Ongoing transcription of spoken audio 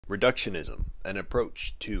Reductionism, an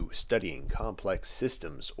approach to studying complex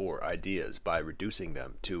systems or ideas by reducing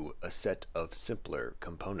them to a set of simpler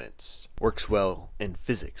components. Works well in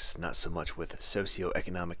physics, not so much with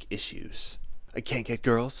socioeconomic issues. I can't get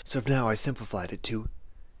girls, so now I simplified it to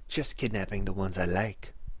just kidnapping the ones I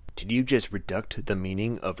like. Did you just reduct the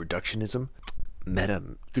meaning of reductionism?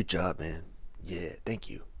 Madam, good job, man. Yeah, thank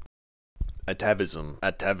you. Atavism,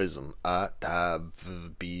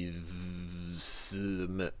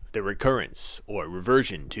 the recurrence or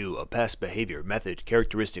reversion to a past behavior, method,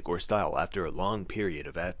 characteristic, or style after a long period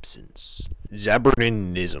of absence.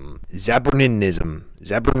 Zabernism,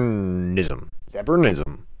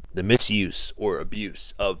 the misuse or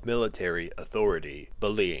abuse of military authority,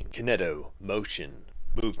 bullying, kineto, motion,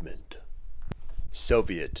 movement.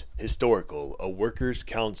 Soviet, historical, a workers'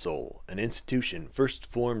 council, an institution first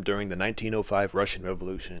formed during the 1905 Russian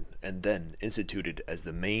Revolution and then instituted as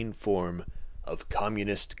the main form of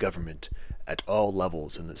communist government at all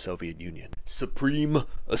levels in the Soviet Union. Supreme,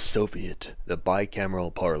 a Soviet, the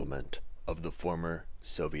bicameral parliament of the former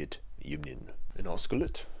Soviet Union.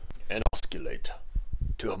 Inosculate,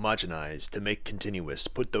 to homogenize, to make continuous,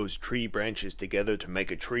 put those tree branches together to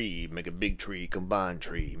make a tree, make a big tree, combine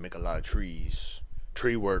tree, make a lot of trees.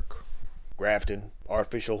 Tree work, grafting,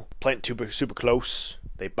 artificial, plant super close,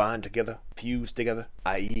 they bind together, fuse together,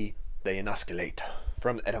 i.e. they inosculate.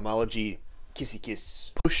 From etymology, kissy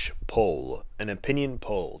kiss. Push poll, an opinion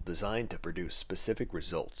poll designed to produce specific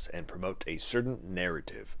results and promote a certain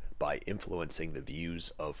narrative by influencing the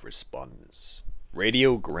views of respondents.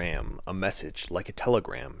 Radiogram, a message like a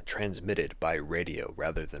telegram transmitted by radio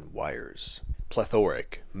rather than wires.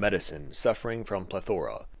 Plethoric, medicine suffering from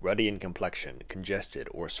plethora, ruddy in complexion, congested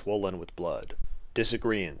or swollen with blood.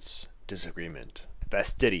 Disagreeance, disagreement.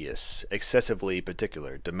 Fastidious, excessively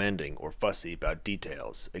particular, demanding or fussy about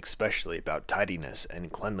details, especially about tidiness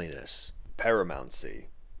and cleanliness. Paramountcy,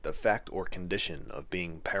 the fact or condition of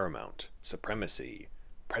being paramount, supremacy,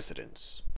 precedence.